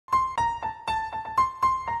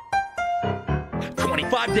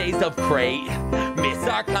25 days of crate. Myths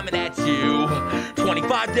are coming at you.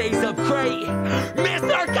 25 days of crate. Myths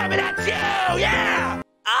are coming at you. Yeah.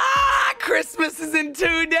 Christmas is in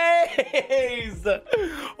 2 days.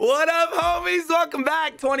 What up, homies? Welcome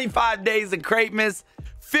back. 25 days of Cratemas.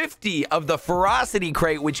 50 of the Ferocity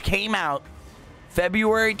crate, which came out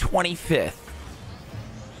February 25th,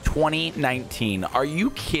 2019. Are you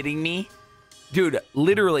kidding me? Dude,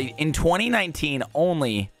 literally in 2019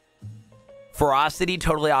 only, Ferocity,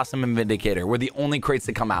 Totally Awesome, and Vindicator were the only crates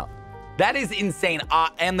that come out. That is insane.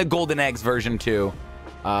 And the Golden Eggs version too.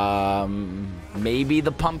 Maybe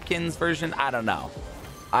the Pumpkins version. I don't know.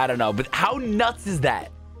 But how nuts is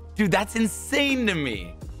that? Dude, that's insane to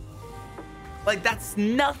me. Like, that's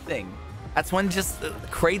nothing. That's when just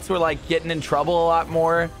crates were like getting in trouble a lot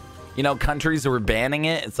more. You know, countries were banning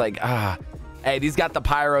it. It's like, hey, these got the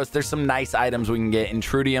pyros. There's some nice items we can get.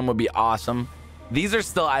 Intrudium would be awesome. These are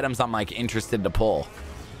still items I'm like interested to pull,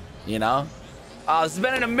 you know? It's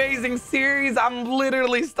been an amazing series. I'm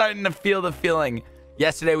literally starting to feel the feeling.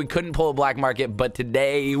 Yesterday we couldn't pull a black market, but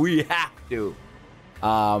today we have to.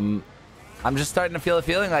 I'm just starting to feel the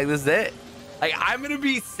feeling like this is it. Like, I'm gonna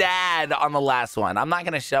be sad on the last one. I'm not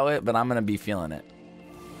gonna show it, but I'm gonna be feeling it.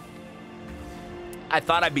 I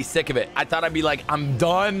thought I'd be sick of it. I thought I'd be like, I'm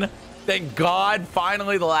done. Thank God,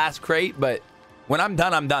 finally the last crate. But when I'm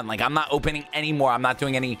done, I'm done. Like, I'm not opening anymore. I'm not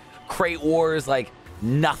doing any crate wars. Like,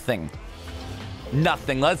 nothing.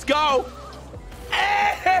 Nothing. Let's go.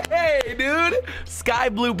 Hey, dude. Sky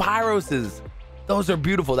blue pyroses. Those are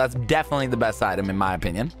beautiful. That's definitely the best item in my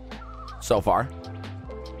opinion. So far.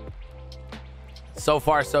 So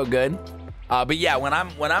far, so good. But yeah, when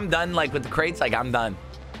I'm done, like with the crates, like I'm done.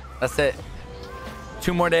 That's it.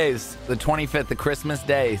 2 more days. The 25th, the Christmas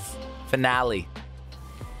days finale.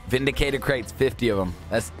 Vindicator crates, 50 of them.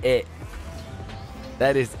 That's it.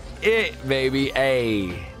 That is it, baby.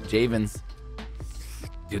 Hey, Javens.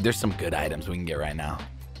 Dude, there's some good items we can get right now.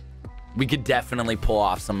 We could definitely pull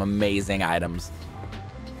off some amazing items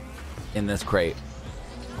in this crate.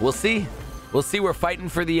 We'll see. We'll see. We're fighting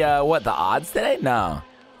for the, what, the odds today? No.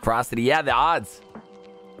 Ferocity. Yeah, the odds.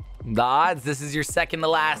 The odds. This is your second to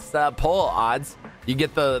last pull odds. You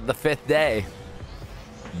get the 5th day.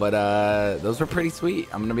 But those were pretty sweet.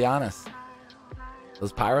 I'm going to be honest.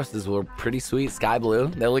 Those pyroses were pretty sweet. Sky blue.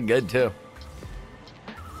 They look good, too.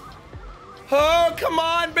 Oh, come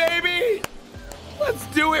on, baby. Let's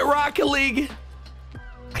do it, Rocket League.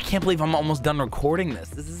 I can't believe I'm almost done recording this.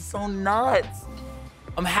 This is so nuts.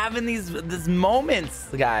 I'm having these moments,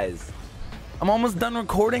 guys. I'm almost done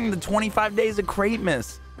recording the 25 days of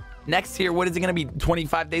Cratemas. Next year, what is it going to be?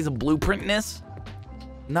 25 days of blueprintness?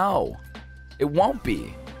 No, it won't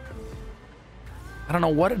be. I don't know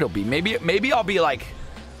what it'll be. Maybe I'll be like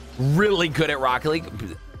really good at Rocket League,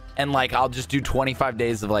 and like I'll just do 25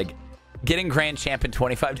 days of like getting Grand Champ in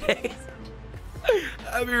 25 days.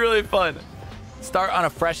 That'd be really fun. Start on a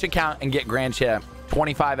fresh account and get Grand Champ.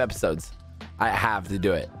 25 episodes. I have to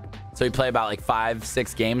do it. So you play about like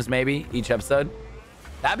 5-6 games maybe each episode.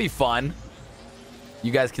 That'd be fun.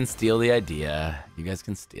 You guys can steal the idea. You guys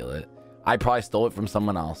can steal it. I probably stole it from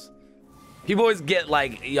someone else. People always get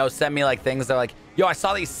like, yo, send me like things. They're like, yo, I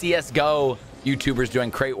saw these CSGO YouTubers doing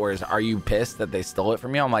crate wars. Are you pissed that they stole it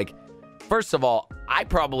from you? I'm like, first of all, I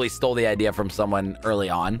probably stole the idea from someone early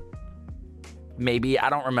on. Maybe. I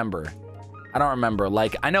don't remember.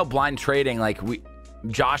 Like, I know blind trading, like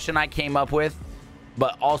Josh and I came up with,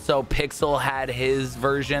 but also Pixel had his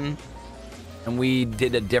version and we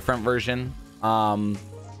did a different version.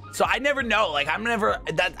 So I never know. Like,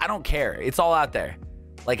 I don't care. It's all out there.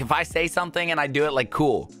 Like, if I say something and I do it, like,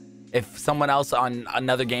 cool. If someone else on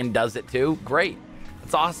another game does it too, great.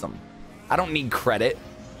 It's awesome. I don't need credit.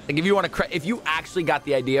 Like, if you want to, if you actually got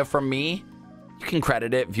the idea from me, you can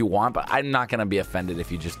credit it if you want, but I'm not going to be offended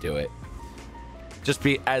if you just do it. Just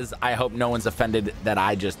as I hope no one's offended that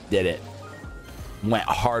I just did it. Went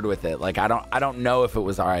hard with it. Like, I don't know if it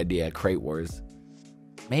was our idea, Crate Wars.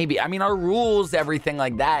 Maybe. I mean, our rules, everything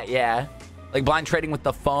like that, yeah. Like blind trading with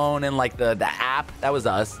the phone and like the app, that was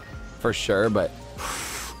us for sure. But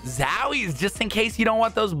Zowies, just in case you don't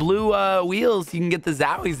want those blue wheels, you can get the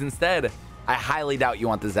Zowies instead. I highly doubt you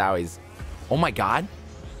want the Zowies. Oh my God.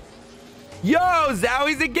 Yo,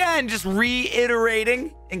 Zowies again, just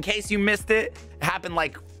reiterating in case you missed it. It happened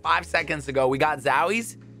like 5 seconds ago. We got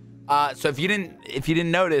Zowies. So if you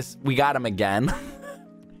didn't notice, we got them again.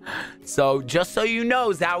 So just so you know,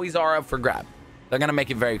 Zowies are up for grab. They're gonna make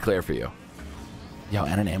it very clear for you. Yo,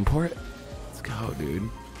 and an import? Let's go, dude.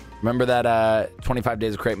 Remember that 25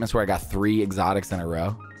 days of Cratemas where I got 3 exotics in a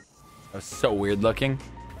row? That was so weird looking.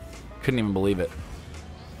 Couldn't even believe it.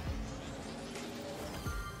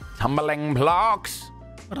 Tumbling blocks.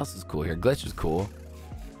 What else is cool here? Glitch is cool.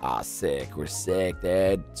 Ah, sick. We're sick,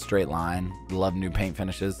 dude. Straight line. Love new paint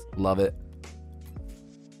finishes. Love it.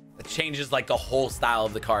 It changes like the whole style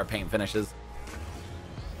of the car paint finishes.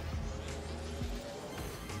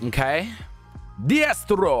 Okay.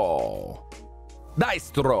 Diestro.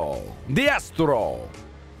 Diestro. Diestro.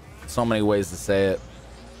 So many ways to say it.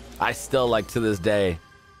 I still, like, to this day,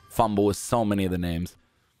 fumble with so many of the names.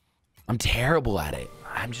 I'm terrible at it.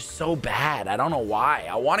 I'm just so bad. I don't know why.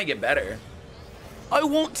 I want to get better. I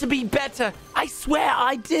want to be better. I swear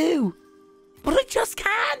I do. But I just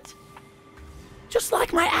can't. Just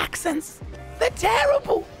like my accents. They're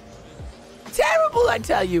terrible. Terrible, I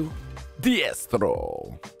tell you.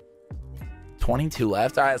 Diestro. 22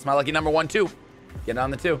 left. All right, that's my lucky number. 1, 2. Get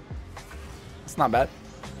on the 2. It's not bad.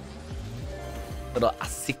 Little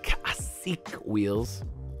asik wheels.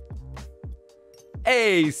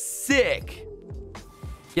 Hey, sick.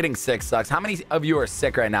 Getting sick sucks. How many of you are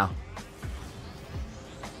sick right now?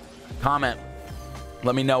 Comment.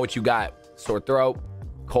 Let me know what you got. Sore throat,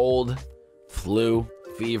 cold, flu,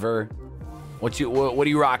 fever. What are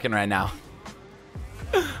you rocking right now?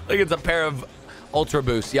 Like it's a pair of Ultra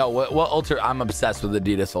Boost. Yo, what Ultra? I'm obsessed with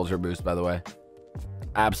Adidas Ultra Boost, by the way.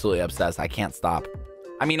 Absolutely obsessed. I can't stop.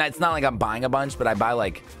 I mean, it's not like I'm buying a bunch, but I buy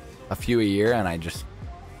like a few a year, and I just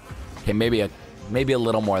maybe a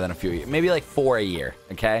little more than a few a year. Maybe like 4 a year.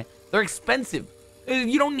 Okay, they're expensive.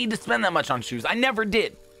 You don't need to spend that much on shoes. I never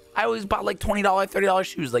did. I always bought like $20, $30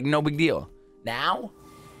 shoes, like no big deal. Now,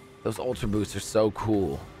 those Ultra Boosts are so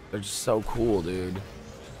cool. They're just so cool, dude.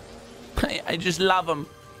 I just love them.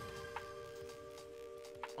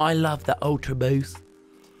 I love the Ultra Boost.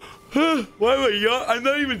 Why am I young? I'm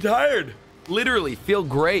not even tired. Literally, feel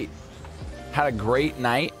great. Had a great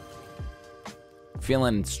night.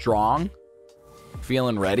 Feeling strong.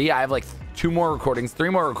 Feeling ready. I have like 3 more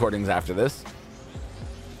recordings after this.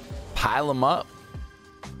 Pile them up.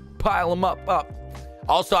 Pile them up.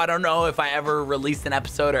 Also, I don't know if I ever released an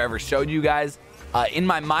episode or ever showed you guys. In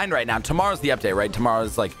my mind right now, tomorrow's the update, right?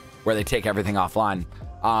 Tomorrow's like where they take everything offline.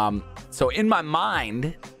 So in my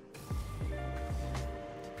mind,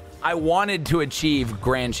 I wanted to achieve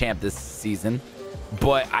Grand Champ this season,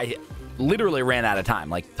 but I literally ran out of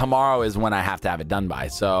time. Like tomorrow is when I have to have it done by.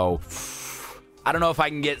 So I don't know if I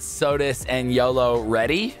can get Sotis and YOLO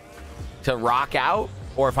ready to rock out,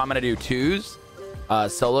 or if I'm going to do 2s.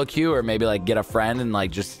 Solo queue, or maybe like get a friend and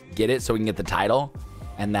like just get it so we can get the title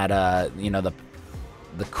and that you know, the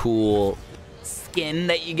cool skin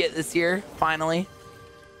that you get this year finally.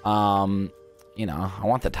 You know, I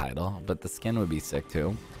want the title, but the skin would be sick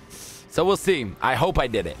too. So we'll see. I hope I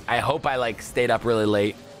did it. I hope I like stayed up really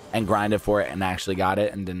late and grinded for it and actually got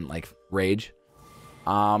it and didn't like rage.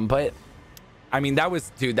 But I mean, that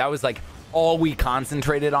was like all we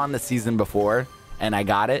concentrated on the season before, and I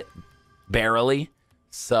got it barely.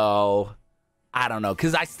 So I don't know,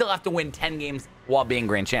 because I still have to win 10 games while being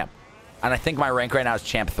Grand Champ. And I think my rank right now is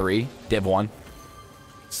Champ 3, Div 1.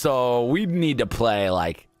 So we need to play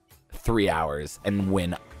like 3 hours and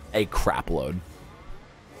win a crap load.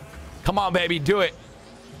 Come on, baby, do it.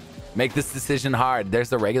 Make this decision hard. There's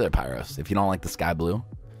the regular Pyros. If you don't like the sky blue,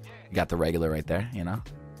 you got the regular right there, you know?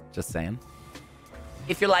 Just saying.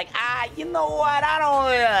 If you're like, you know what? I don't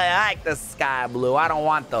really like the sky blue. I don't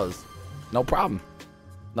want those. No problem.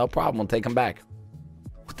 No problem. We'll take them back.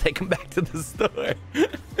 We'll take them back to the store.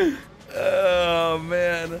 Oh,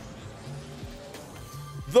 man.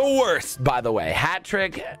 The worst, by the way. Hat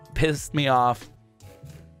trick pissed me off.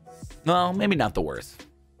 No, maybe not the worst.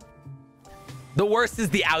 The worst is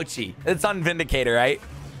the ouchie. It's on Vindicator, right?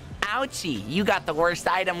 Ouchie, you got the worst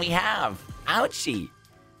item we have. Ouchie.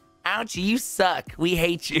 Ouchie, you suck. We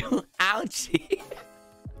hate you. Ouchie.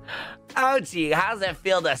 Ouchie, how's it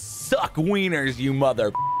feel to suck wieners, you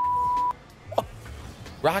mother?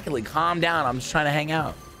 Rocket League, calm down. I'm just trying to hang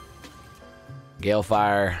out.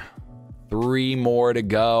 Galefire. 3 more to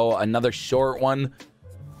go. Another short one.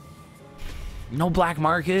 No black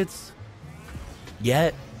markets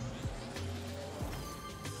yet.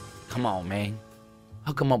 Come on, man.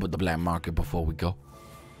 I'll come up with the black market before we go.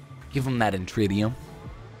 Give them that Intridium.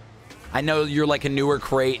 I know you're like a newer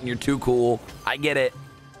crate and you're too cool. I get it.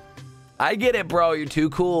 I get it, bro. You're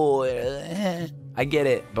too cool. I get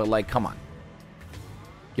it. But, like, come on.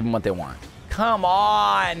 Give them what they want. Come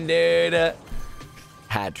on, dude.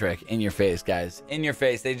 Hat trick. In your face, guys. In your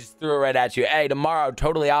face. They just threw it right at you. Hey, tomorrow,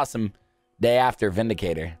 totally awesome. Day after,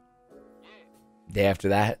 Vindicator. Day after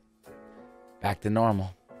that, back to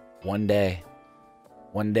normal. One day.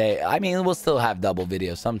 One day. I mean, we'll still have double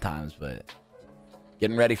videos sometimes, but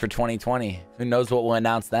getting ready for 2020. Who knows what we'll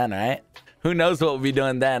announce then, right? Who knows what we'll be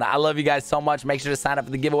doing then. I love you guys so much. Make sure to sign up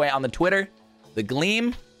for the giveaway on the Twitter, the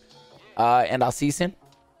Gleam. And I'll see you soon.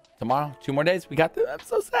 Tomorrow, 2 more days. We got the... I'm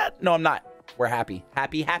so sad. No, I'm not. We're happy.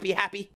 Happy, happy, happy.